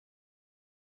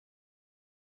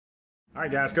All right,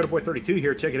 guys, CodaBoy32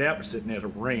 here. Check it out. We're sitting at a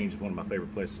range, one of my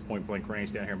favorite places, Point Blank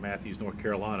Range down here in Matthews, North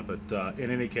Carolina. But in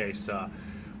any case,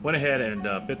 went ahead and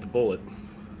bit the bullet.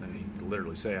 You could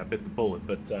literally say I bit the bullet,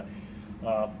 but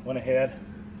went ahead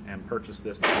and purchased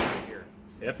this right here,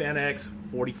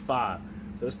 FNX45.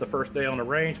 So this is the first day on the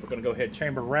range. We're going to go ahead and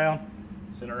chamber around,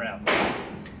 center out.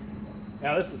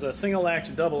 Now this is a single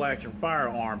action, double action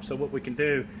firearm. So what we can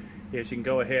do is you can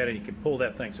go ahead and you can pull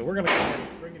that thing. So we're going to go ahead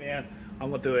and bring it in. I'm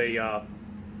going to do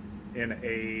in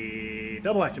a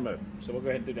double action mode. So we'll go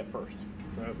ahead and do that first.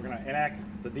 So we're going to enact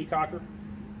the decocker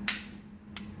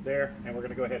there, and we're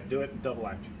going to go ahead and do it in double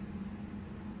action.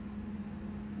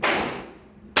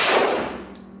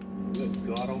 Good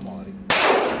God Almighty.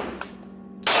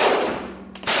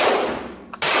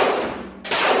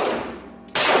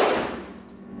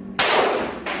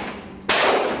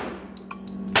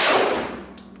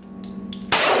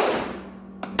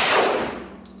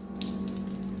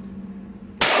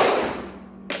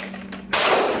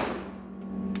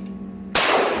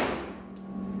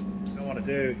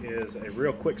 Do is a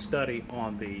real quick study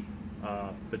on the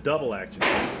double action.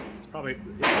 It's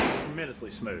tremendously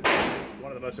smooth. It's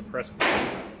one of the most impressive things.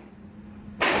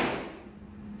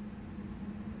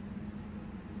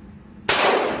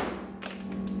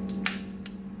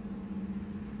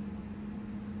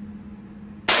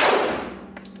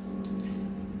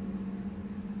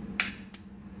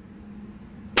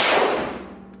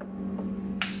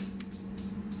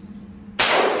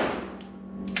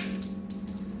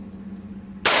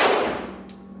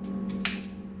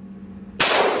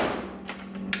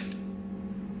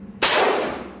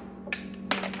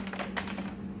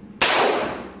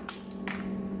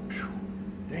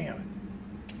 Damn it.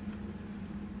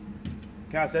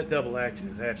 Guys, that double action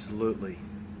is absolutely,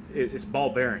 it's ball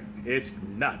bearing. It's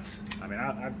nuts. I mean,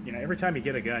 you know, every time you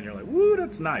get a gun, you're like, woo,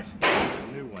 that's nice.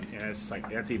 A new one, and it's like,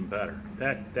 that's even better.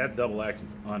 That double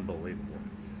action's unbelievable.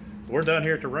 So we're done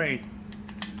here at the range.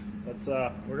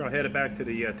 We're gonna head it back to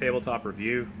the tabletop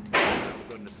review. We'll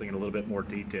go into this thing in a little bit more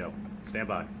detail. Stand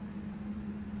by.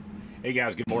 Hey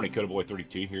guys, good morning.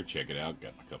 CodaBoy32 here. Check it out.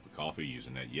 Got my cup of coffee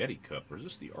using that Yeti cup. Or is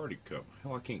this the Arctic cup?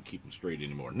 Hell, I can't keep them straight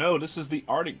anymore. No, this is the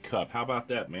Arctic cup. How about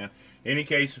that, man? In any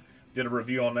case, did a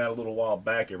review on that a little while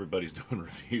back. Everybody's doing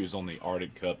reviews on the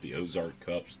Arctic cup, the Ozark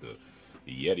cups, the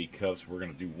Yeti cups. We're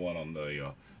going to do one on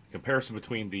the comparison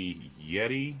between the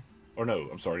Yeti, or no,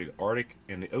 I'm sorry, the Arctic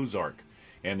and the Ozark.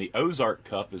 And the Ozark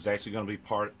cup is actually going to be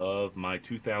part of my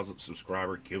 2,000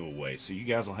 subscriber giveaway. So you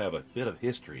guys will have a bit of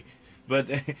history.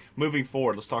 But moving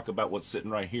forward, let's talk about what's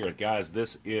sitting right here. Guys,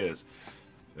 this is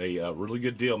a really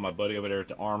good deal. My buddy over there at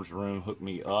the arms room hooked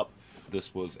me up.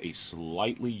 This was a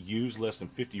slightly used, less than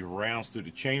 50 rounds through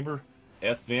the chamber,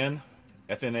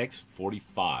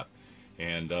 FNX45.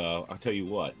 And I'll tell you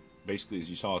what, basically, as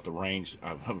you saw at the range,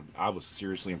 I was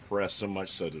seriously impressed, so much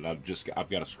so that I've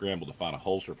got to scramble to find a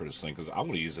holster for this thing because I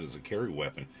want to use it as a carry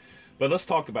weapon. But let's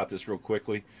talk about this real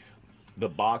quickly. The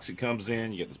box it comes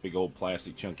in, you get this big old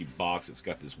plastic chunky box. It's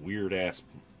got this weird ass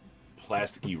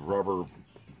plasticky rubber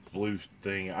blue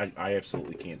thing. I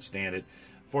absolutely can't stand it.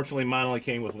 Fortunately, mine only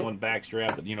came with one back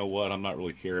strap, but you know what? I'm not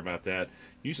really care about that.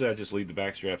 Usually I just leave the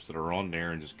back straps that are on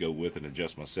there and just go with it and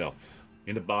adjust myself.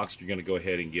 In the box, you're going to go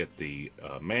ahead and get the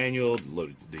manual,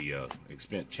 the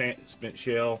spent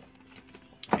shell,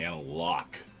 and a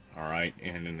lock. All right,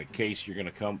 and in the case,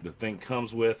 the thing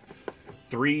comes with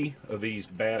 3 of these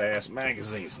badass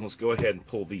magazines. Let's go ahead and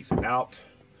pull these out.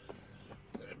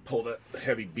 Pull that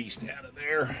heavy beast out of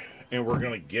there, and we're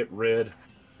going to get rid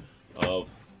of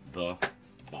the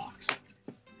box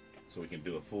so we can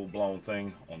do a full-blown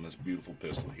thing on this beautiful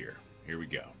pistol here. Here we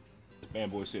go. This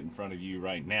bad boy sitting in front of you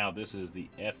right now, this is the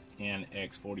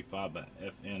FNX45 by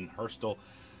FN Herstal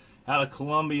out of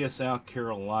Columbia, South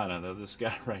Carolina. Now this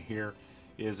guy right here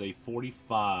is a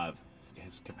 45.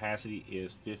 His capacity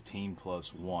is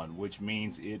 15+1, which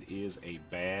means it is a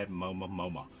bad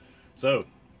MOMA. So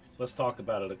let's talk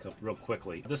about it real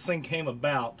quickly. This thing came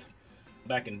about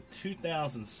back in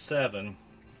 2007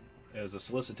 as a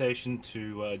solicitation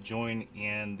to join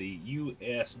in the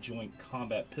U.S. Joint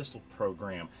Combat Pistol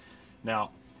Program.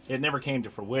 Now, it never came to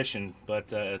fruition,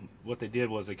 but what they did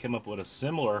was they came up with a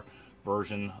similar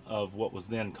version of what was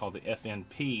then called the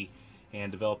FNP, and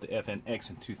developed the FNX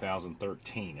in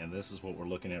 2013, and this is what we're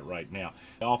looking at right now.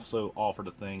 They also offered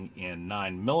a thing in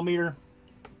 9mm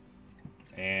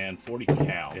and 40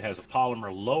 cal. It has a polymer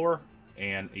lower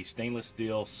and a stainless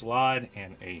steel slide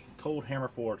and a cold hammer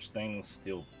forged stainless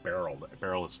steel barrel. The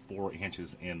barrel is 4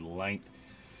 inches in length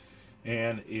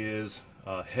and is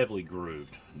heavily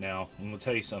grooved. Now, I'm going to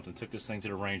tell you something. Took this thing to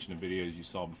the range in the videos you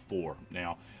saw before.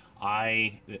 Now,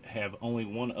 I have only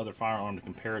one other firearm to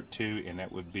compare it to, and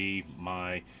that would be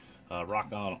my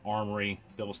Rock On Armory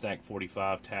Double Stack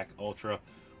 45 TAC Ultra,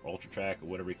 or Ultra TAC, or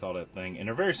whatever you call that thing. And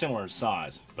they're very similar in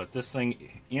size, but this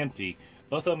thing empty,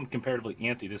 both of them comparatively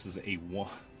empty. This is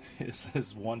this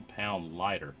is 1 pound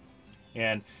lighter.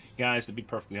 And guys, to be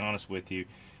perfectly honest with you,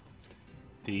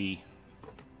 the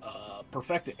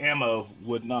Perfecta ammo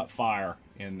would not fire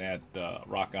in that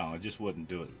Rock On. It just wouldn't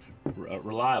do it.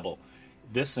 Reliable.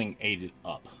 This thing ate it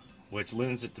up, which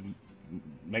lends it to,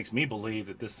 makes me believe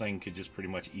that this thing could just pretty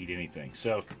much eat anything.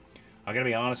 So I gotta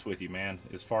be honest with you, man.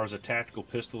 As far as a tactical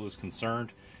pistol is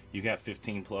concerned, you got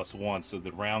 15 plus 1, so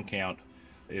the round count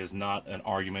is not an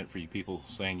argument for you people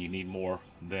saying you need more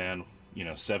than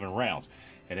 7 rounds.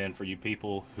 And then for you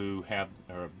people who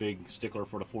are a big stickler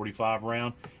for the 45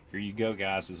 round, here you go,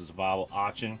 guys. This is a viable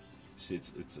option.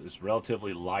 It's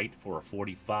relatively light for a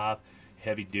 45,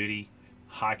 heavy duty,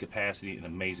 high capacity, and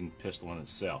amazing pistol in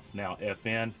itself. Now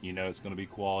FN, it's going to be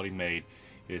quality made.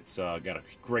 It's got a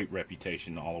great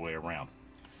reputation all the way around.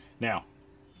 Now,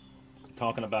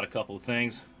 talking about a couple of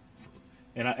things,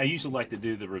 and I usually like to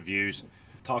do the reviews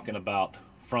talking about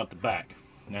front to back.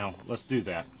 Now let's do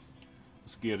that.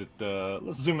 Let's get it.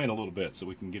 Let's zoom in a little bit so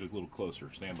we can get a little closer.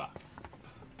 Stand by.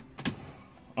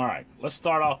 All right, let's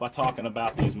start off by talking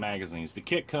about these magazines. The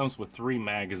kit comes with 3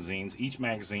 magazines. Each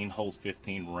magazine holds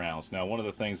 15 rounds. Now, one of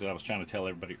the things that I was trying to tell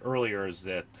everybody earlier is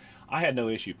that I had no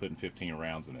issue putting 15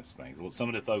 rounds in this thing. Well, some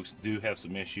of the folks do have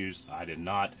some issues. I did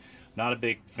not. Not a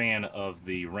big fan of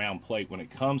the round plate when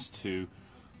it comes to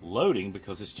loading,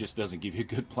 because it just doesn't give you a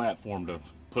good platform to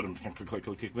put them click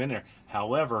in there.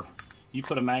 However, you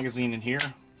put a magazine in here,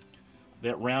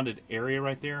 that rounded area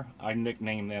right there, I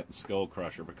nicknamed that the Skull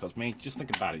Crusher, because, man, just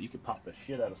think about it. You could pop the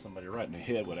shit out of somebody right in the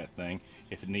head with that thing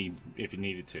if you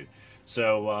needed to.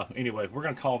 So anyway, we're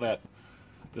going to call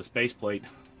this base plate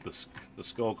the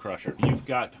Skull Crusher. You've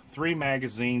got 3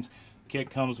 magazines. Kit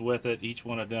comes with it. Each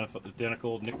one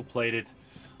identical, nickel-plated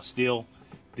steel.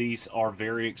 These are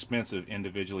very expensive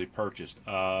individually purchased.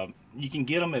 You can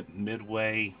get them at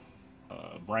Midway,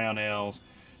 Brownells,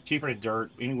 cheaper than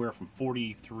dirt, anywhere from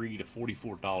 $43 to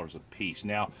 $44 a piece.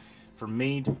 Now, for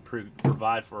me to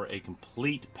provide for a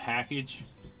complete package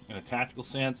in a tactical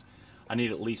sense, I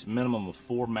need at least minimum of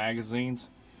 4 magazines.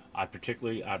 I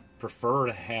prefer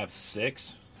to have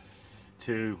 6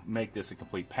 to make this a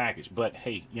complete package. But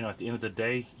hey, at the end of the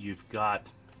day, you've got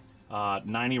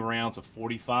 90 rounds of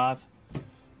 45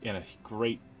 in a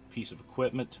great piece of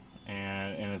equipment,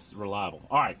 and it's reliable.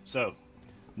 All right, so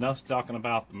enough talking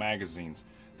about the magazines.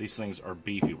 These things are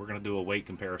beefy. We're going to do a weight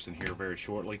comparison here very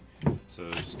shortly, so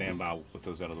stand by. We'll put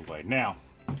those out of the way. Now,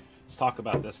 let's talk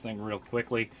about this thing real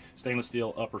quickly. Stainless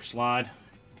steel upper slide.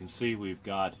 You can see we've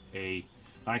got a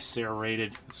nice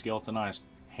serrated, skeletonized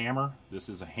hammer. This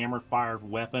is a hammer-fired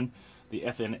weapon. The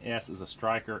FNS is a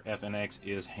striker. FNX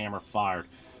is hammer-fired.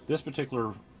 This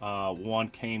particular one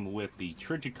came with the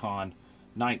Trigicon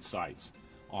night sights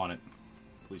on it.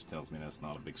 Please tells me that's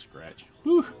not a big scratch.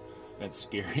 Whew. That's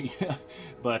scary.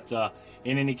 But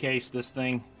in any case, this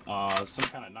thing, some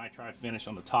kind of nitride finish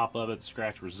on the top of it,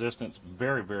 scratch resistance,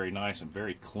 very, very nice and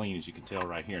very clean, as you can tell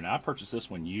right here. Now, I purchased this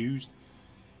one used,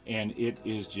 and it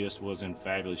was in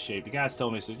fabulous shape. The guys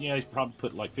told me, said, yeah, he's probably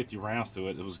put like 50 rounds to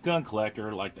it. It was a gun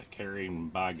collector, like to carry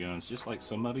and buy guns, just like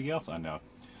somebody else I know.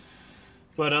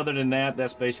 But other than that,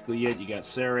 that's basically it. You got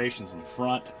serrations in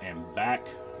front and back.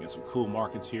 You got some cool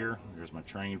markings here. There's my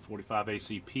Train 45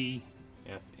 ACP.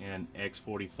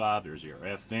 FNX45, there's your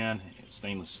FN,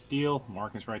 stainless steel,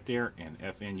 markings right there, and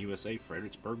FN USA,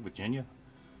 Fredericksburg, Virginia,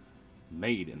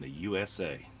 made in the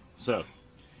USA. So,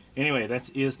 anyway,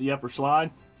 that is the upper slide.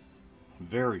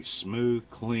 Very smooth,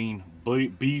 clean,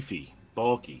 beefy,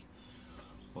 bulky.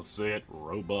 Let's say it,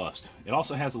 robust. It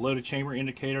also has a loaded chamber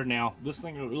indicator. Now, this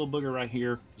thing, a little booger right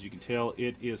here, as you can tell,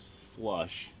 it is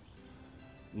flush.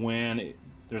 When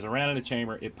there's a round in the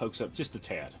chamber, it pokes up just a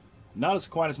tad. Not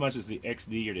quite as much as the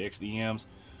XD or the XDMs,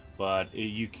 but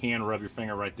you can rub your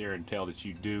finger right there and tell that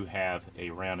you do have a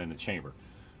round in the chamber.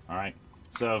 All right,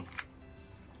 so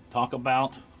talk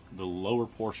about the lower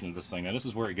portion of this thing. Now, this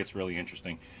is where it gets really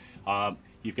interesting.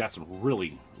 You've got some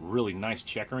really, really nice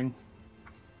checkering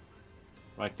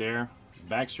right there.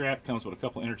 Back strap comes with a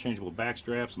couple interchangeable back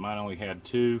straps. Mine only had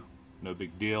 2, no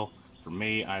big deal. For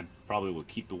me, I probably will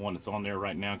keep the one that's on there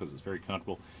right now because it's very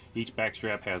comfortable. Each back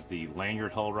strap has the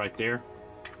lanyard hole right there.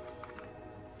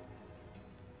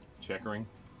 Checkering.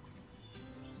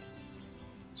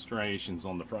 Striations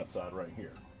on the front side right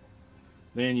here.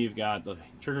 Then you've got the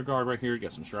trigger guard right here. You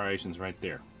got some striations right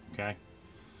there. Okay.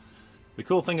 The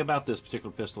cool thing about this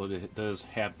particular pistol is it does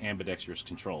have ambidextrous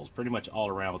controls, pretty much all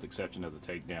around with the exception of the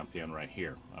takedown pin right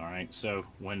here. All right, so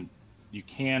when you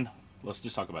can, let's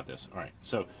just talk about this. All right,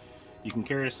 so you can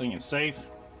carry this thing in safe,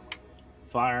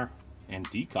 fire, and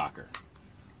decocker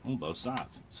on both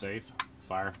sides. Safe,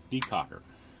 fire, decocker.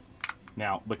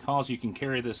 Now, because you can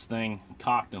carry this thing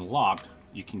cocked and locked,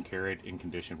 you can carry it in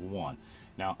condition 1.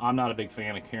 Now, I'm not a big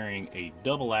fan of carrying a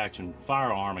double action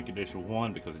firearm in condition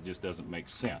 1 because it just doesn't make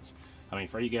sense. I mean,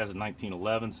 for you guys in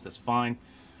 1911s, that's fine,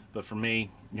 but for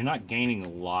me, you're not gaining a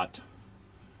lot.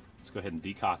 Let's go ahead and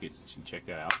decock it. You can check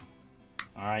that out.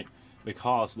 All right,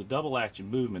 because the double action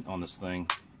movement on this thing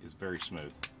is very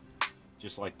smooth,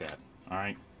 just like that. All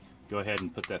right, go ahead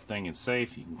and put that thing in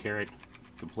safe. You can carry it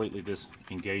completely. This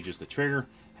engages the trigger.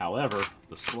 However,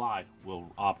 the slide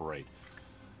will operate.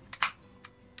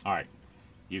 All right,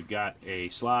 you've got a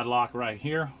slide lock right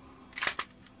here,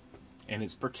 and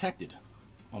it's protected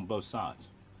on both sides.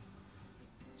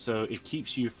 So it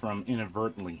keeps you from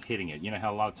inadvertently hitting it. You know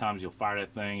how a lot of times you'll fire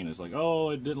that thing and it's like, oh,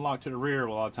 it didn't lock to the rear.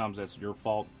 Well, a lot of times that's your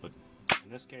fault, but in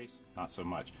this case, not so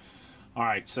much. All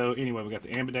right, so anyway, we got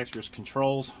the ambidextrous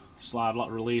controls, slide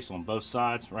lock release on both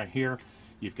sides right here.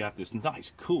 You've got this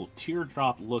nice, cool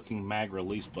teardrop looking mag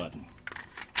release button.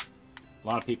 A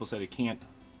lot of people said they can't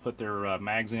put their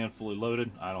mags in fully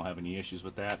loaded. I don't have any issues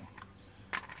with that.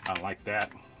 I like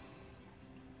that.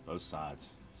 Both sides.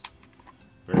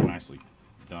 Very nicely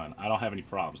done. I don't have any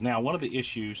problems. Now, one of the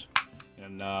issues,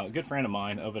 and a good friend of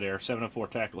mine over there, 704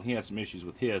 Tactical, he has some issues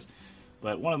with his,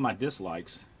 but one of my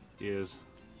dislikes is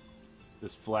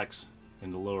this flex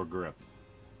in the lower grip.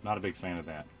 Not a big fan of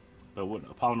that. But with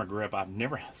a polymer grip, I've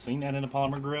never seen that in a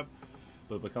polymer grip,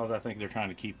 but because I think they're trying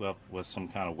to keep up with some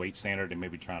kind of weight standard, they may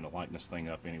be trying to lighten this thing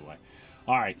up anyway.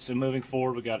 All right, so moving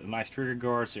forward, we got a nice trigger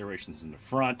guard, serrations in the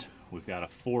front. We've got a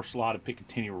 4-slotted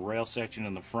Picatinny rail section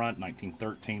in the front,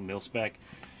 1913 mil spec.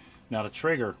 Now the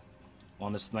trigger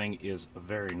on this thing is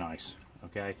very nice,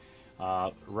 okay?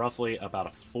 Roughly about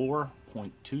a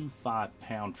 4.25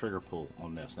 pound trigger pull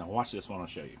on this. Now watch this one, I'll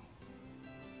show you.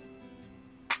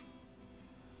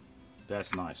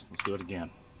 That's nice. Let's do it again.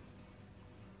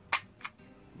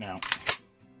 Now,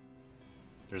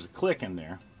 there's a click in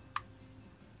there.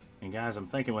 And guys, I'm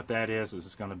thinking what that is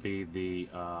it's going to be the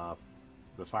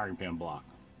firing pin block.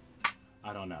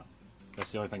 I don't know.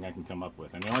 That's the only thing I can come up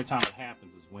with. And the only time it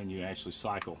happens is when you actually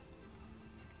cycle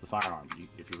the firearm.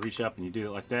 If you reach up and you do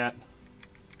it like that,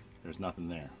 there's nothing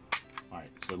there. All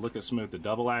right, so look at smooth the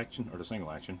double action or the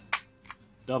single action.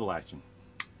 Double action.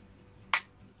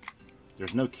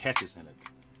 There's no catches in it,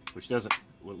 which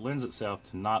lends itself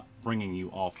to not bringing you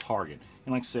off target.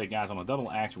 And like I said, guys, on a double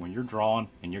action, when you're drawing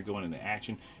and you're going into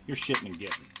action, you're shitting and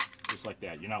getting, just like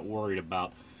that. You're not worried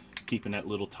about keeping that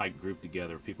little tight group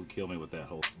together. People kill me with that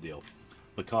whole deal.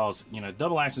 Because, you know,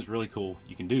 double action is really cool.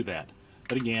 You can do that.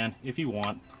 But again, if you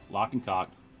want, lock and cock,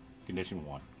 condition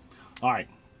 1. All right,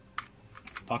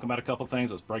 talk about a couple things.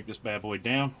 Let's break this bad boy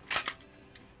down.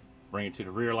 Bring it to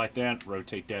the rear like that.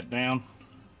 Rotate that down.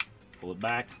 Pull it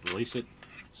back, release it,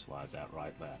 slides out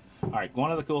right back. All right, one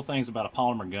of the cool things about a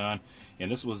polymer gun, and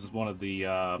this was one of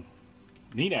the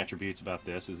neat attributes about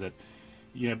this, is that,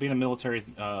 you know, being a military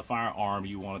firearm,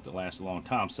 you want it to last a long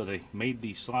time. So they made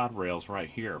these slide rails right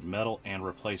here, metal and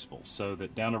replaceable, so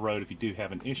that down the road, if you do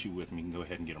have an issue with them, you can go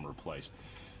ahead and get them replaced.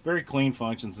 Very clean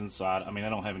functions inside. I mean, I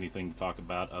don't have anything to talk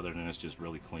about other than it's just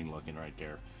really clean looking right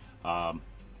there.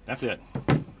 That's it.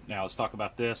 Now let's talk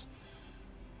about this.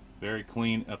 Very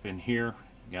clean up in here.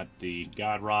 Got the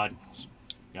guide rod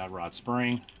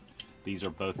spring. These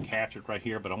are both captured right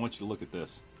here, but I want you to look at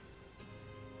this.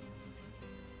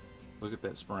 Look at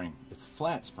that spring. It's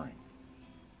flat spring.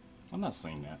 I'm not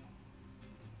seeing that.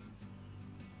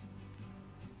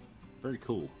 Very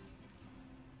cool.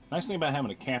 Nice thing about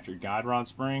having a captured guide rod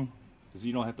spring is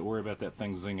you don't have to worry about that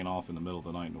thing zinging off in the middle of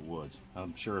the night in the woods.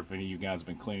 I'm sure if any of you guys have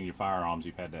been cleaning your firearms,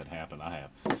 you've had that happen. I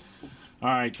have. All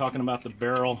right, talking about the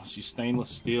barrel, she's stainless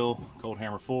steel, cold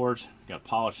hammer forged. Got a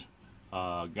polished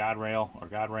guide rail or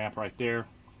guide ramp right there.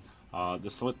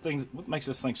 What makes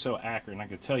this thing so accurate, and I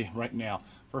can tell you right now,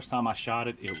 first time I shot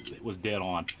it, it was dead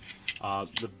on.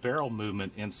 The barrel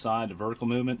movement inside, the vertical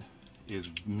movement, is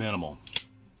minimal.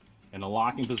 In the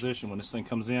locking position, when this thing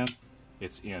comes in,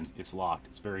 it's locked.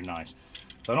 It's very nice.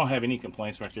 So I don't have any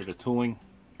complaints right there. The tooling,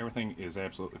 everything is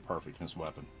absolutely perfect in this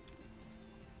weapon.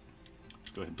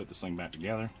 Let's go ahead and put this thing back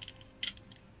together.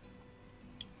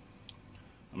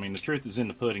 I mean, the truth is in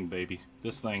the pudding, baby.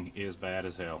 This thing is bad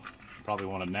as hell. Probably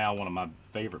one of my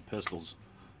favorite pistols.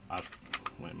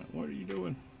 Wait a minute, what are you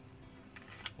doing?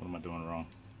 What am I doing wrong?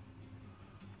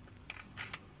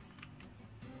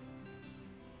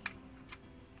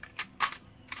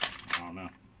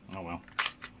 Oh well,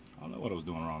 I don't know what I was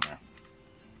doing wrong there.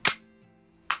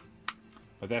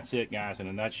 But that's it, guys. In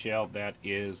a nutshell, that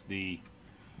is the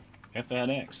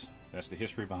FNX. That's the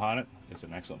history behind it. It's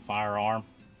an excellent firearm.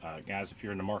 Guys, if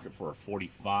you're in the market for a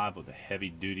 45 with a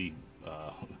heavy-duty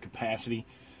capacity,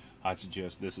 I'd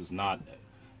suggest this is a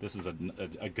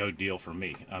go deal for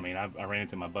me. I mean, I ran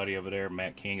into my buddy over there,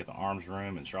 Matt King, at the Arms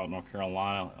Room in Charlotte, North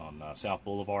Carolina on South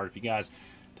Boulevard. If you guys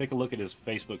take a look at his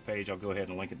Facebook page, I'll go ahead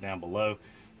and link it down below.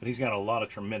 But he's got a lot of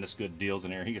tremendous good deals in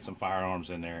there. He gets some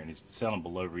firearms in there, and he's selling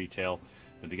below retail.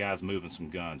 But the guy's moving some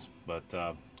guns.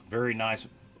 But very nice,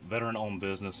 veteran-owned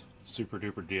business, super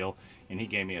duper deal, and he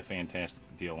gave me a fantastic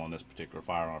deal on this particular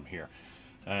firearm here.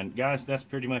 And guys, that's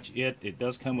pretty much it. It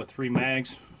does come with 3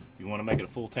 mags. If you want to make it a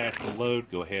full tactical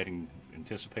load, go ahead and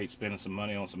anticipate spending some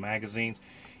money on some magazines.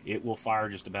 It will fire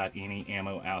just about any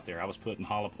ammo out there. I was putting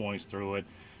hollow points through it,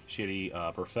 shitty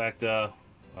Perfecta,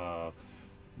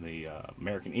 the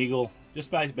American Eagle,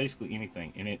 just basically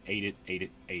anything, and it ate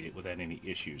it without any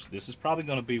issues. This is probably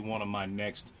going to be one of my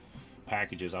next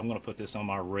packages. I'm going to put this on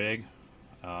my rig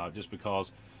just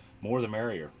because more the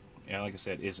merrier. And like I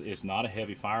said, it's not a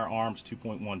heavy firearm. It's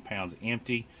 2.1 pounds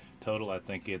empty total. I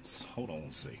think it's, hold on,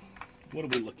 let's see, what are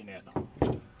we looking at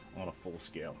on a full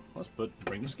scale? Let's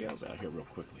bring the scales out here real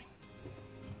quickly.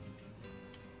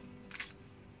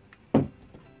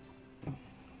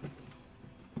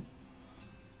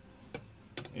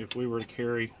 If we were to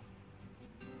carry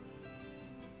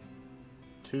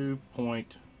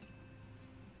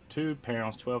 2.2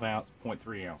 pounds,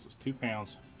 0.3 ounces, 2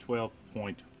 pounds,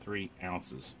 12.3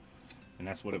 ounces, and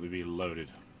that's what it would be loaded.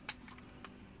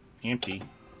 Empty,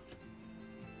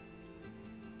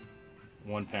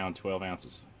 1 pound, 12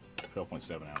 ounces,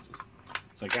 12.7 ounces.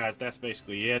 So guys, that's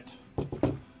basically it.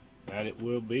 That it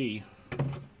will be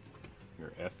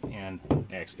your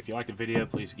FNX. If you like the video,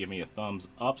 please give me a thumbs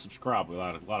up. Subscribe. We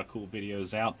got a lot of cool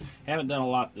videos out. Haven't done a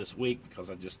lot this week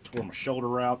because I just tore my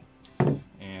shoulder out,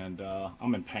 and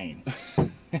I'm in pain.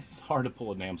 It's hard to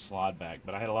pull a damn slide back,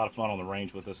 but I had a lot of fun on the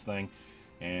range with this thing,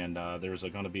 and there's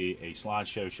going to be a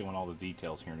slideshow showing all the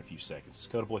details here in a few seconds. It's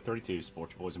CodaBoy32, support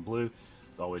your boys in blue.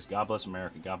 As always, God bless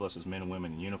America. God bless us men and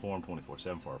women in uniform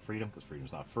 24/7 for our freedom, because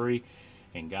freedom's not free.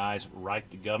 And guys,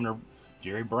 write to Governor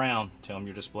Jerry Brown. Tell him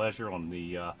your displeasure on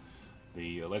the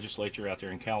legislature out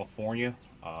there in California,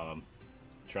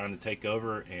 trying to take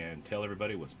over and tell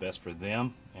everybody what's best for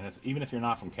them. And even if you're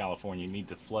not from California, you need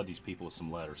to flood these people with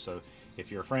some letters. So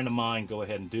if you're a friend of mine, go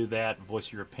ahead and do that.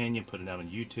 Voice your opinion. Put it out on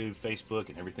YouTube, Facebook,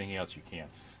 and everything else you can.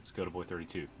 Let's go to Boy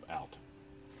 32. Out.